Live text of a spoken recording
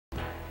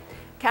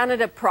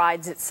Canada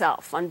prides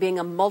itself on being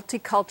a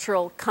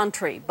multicultural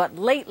country, but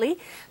lately,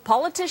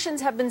 politicians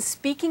have been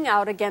speaking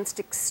out against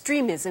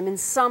extremism in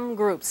some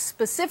groups,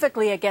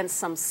 specifically against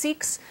some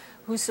Sikhs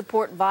who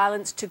support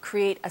violence to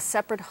create a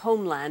separate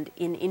homeland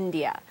in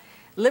India.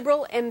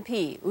 Liberal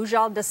MP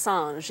Ujjal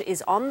Dosanjh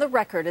is on the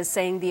record as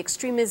saying the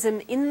extremism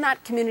in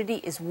that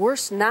community is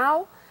worse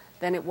now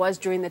than it was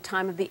during the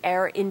time of the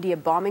Air India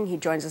bombing. He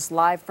joins us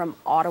live from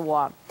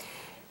Ottawa.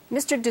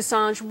 Mr.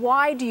 Dosanjh,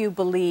 why do you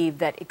believe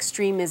that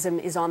extremism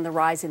is on the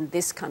rise in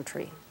this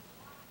country?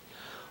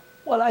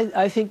 Well,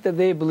 I think that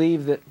they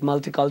believe that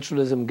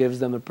multiculturalism gives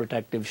them a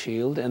protective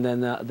shield, and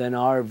then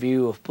our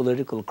view of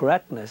political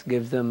correctness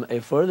gives them a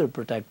further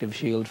protective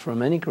shield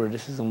from any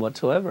criticism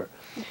whatsoever.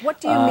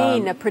 What do you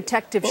mean, a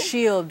protective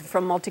shield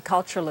from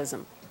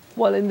multiculturalism?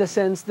 Well, in the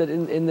sense that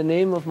in the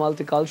name of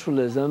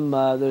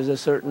multiculturalism, there's a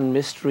certain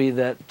mystery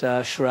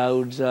that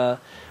shrouds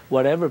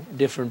whatever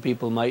different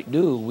people might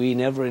do. We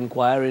never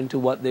inquire into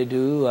what they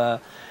do,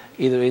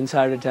 either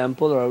inside a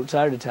temple or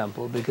outside a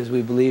temple, because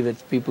we believe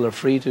that people are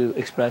free to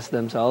express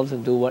themselves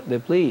and do what they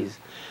please.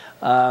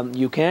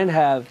 You can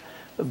have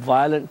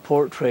violent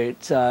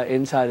portraits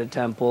inside a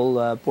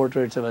temple,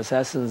 portraits of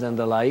assassins and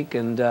the like,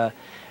 and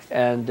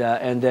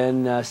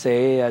then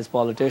say, as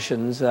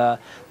politicians, that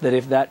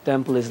if that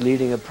temple is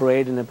leading a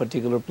parade in a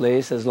particular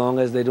place, as long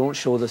as they don't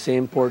show the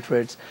same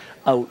portraits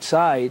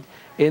outside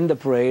in the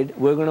parade,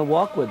 we're going to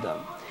walk with them.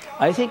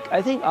 I think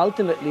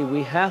ultimately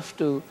we have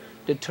to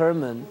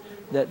determine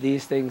that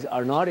these things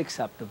are not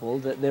acceptable,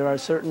 that there are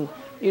certain,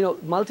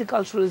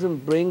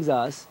 multiculturalism brings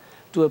us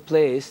to a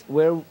place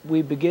where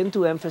we begin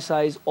to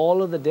emphasize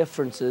all of the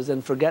differences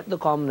and forget the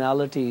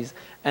commonalities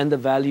and the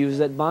values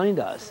that bind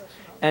us.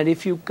 And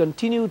if you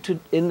continue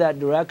in that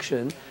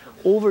direction,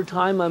 over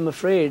time, I'm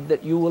afraid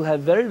that you will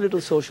have very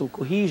little social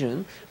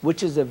cohesion,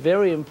 which is a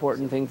very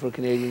important thing for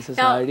Canadian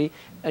society,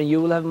 and you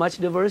will have much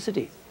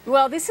diversity.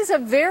 Well, this is a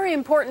very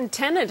important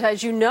tenet,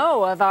 as you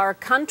know, of our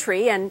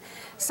country, and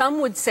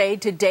some would say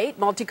to date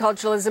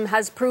multiculturalism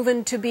has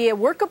proven to be a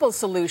workable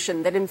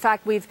solution, that in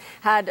fact we've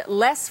had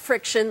less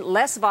friction,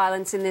 less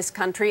violence in this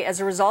country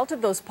as a result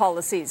of those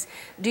policies.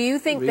 Do you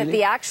think Really? that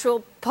the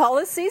actual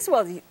policies,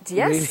 well,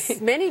 yes,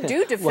 Really? many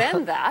do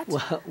defend that.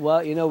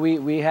 Well,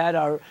 we had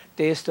our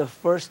taste of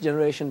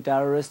first-generation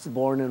terrorists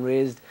born and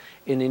raised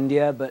in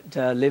India, but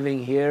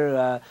living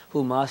here,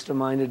 who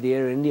masterminded the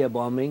Air India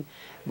bombing.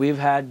 We've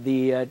had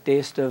the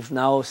taste of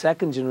now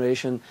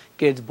second-generation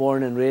kids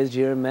born and raised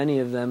here, many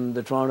of them,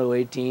 the Toronto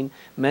 18,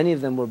 many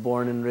of them were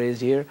born and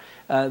raised here.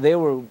 They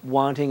were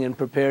wanting and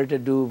prepared to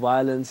do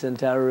violence and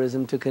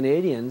terrorism to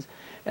Canadians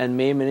and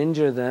maim and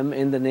injure them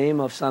in the name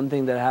of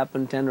something that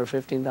happened 10 or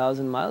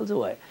 15,000 miles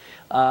away.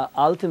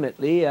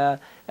 Ultimately,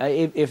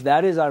 if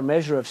that is our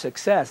measure of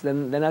success,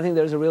 then I think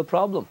there's a real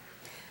problem.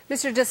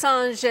 Mr.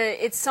 Dosanjh,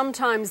 it's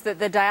sometimes that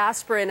the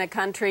diaspora in a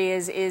country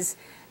is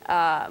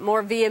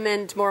more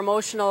vehement, more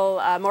emotional,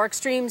 more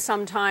extreme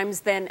sometimes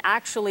than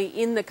actually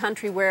in the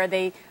country where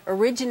they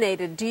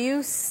originated. Do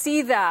you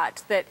see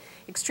that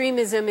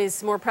extremism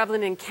is more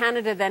prevalent in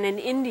Canada than in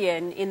India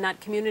in that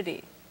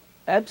community?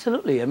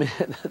 Absolutely. I mean,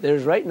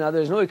 right now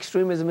there's no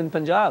extremism in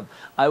Punjab.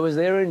 I was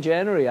there in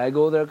January. I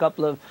go there a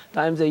couple of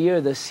times a year.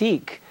 The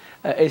Sikh,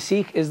 a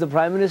Sikh is the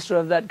Prime Minister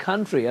of that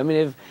country. I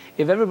mean,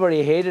 if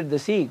everybody hated the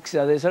Sikhs,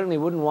 they certainly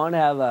wouldn't want to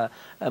have a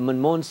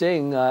Manmohan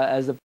Singh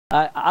as the...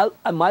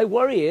 my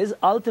worry is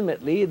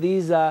ultimately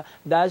these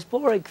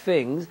diasporic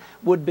things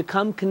would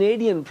become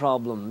Canadian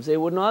problems. It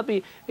would not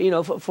be,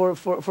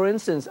 for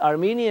instance,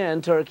 Armenia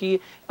and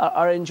Turkey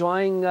are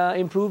enjoying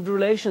improved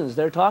relations.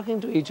 They're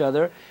talking to each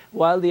other,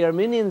 while the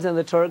Armenians and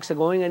the Turks are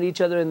going at each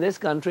other in this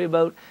country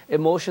about a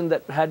motion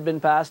that had been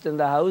passed in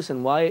the House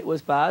and why it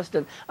was passed.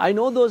 And I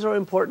know those are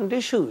important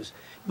issues.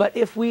 But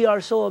if we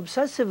are so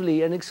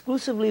obsessively and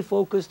exclusively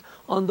focused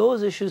on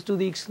those issues to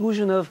the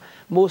exclusion of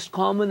most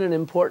common and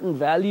important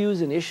values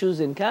and issues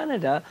in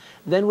Canada,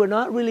 then we're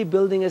not really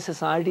building a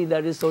society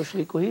that is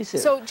socially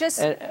cohesive. So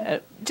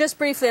just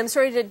briefly, I'm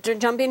sorry to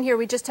jump in here,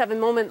 we just have a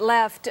moment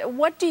left.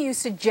 What do you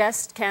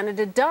suggest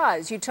Canada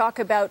does? You talk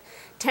about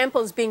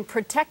temples being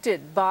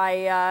protected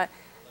by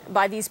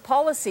these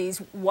policies.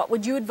 What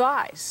would you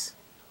advise?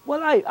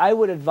 Well, I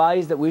would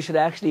advise that we should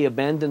actually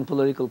abandon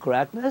political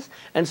correctness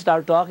and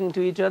start talking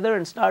to each other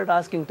and start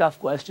asking tough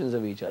questions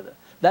of each other.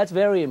 That's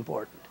very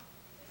important.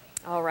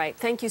 All right.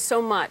 Thank you so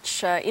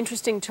much.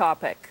 Interesting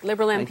topic.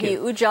 Liberal MP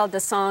Ujjal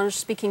Dosanjh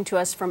speaking to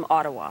us from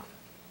Ottawa.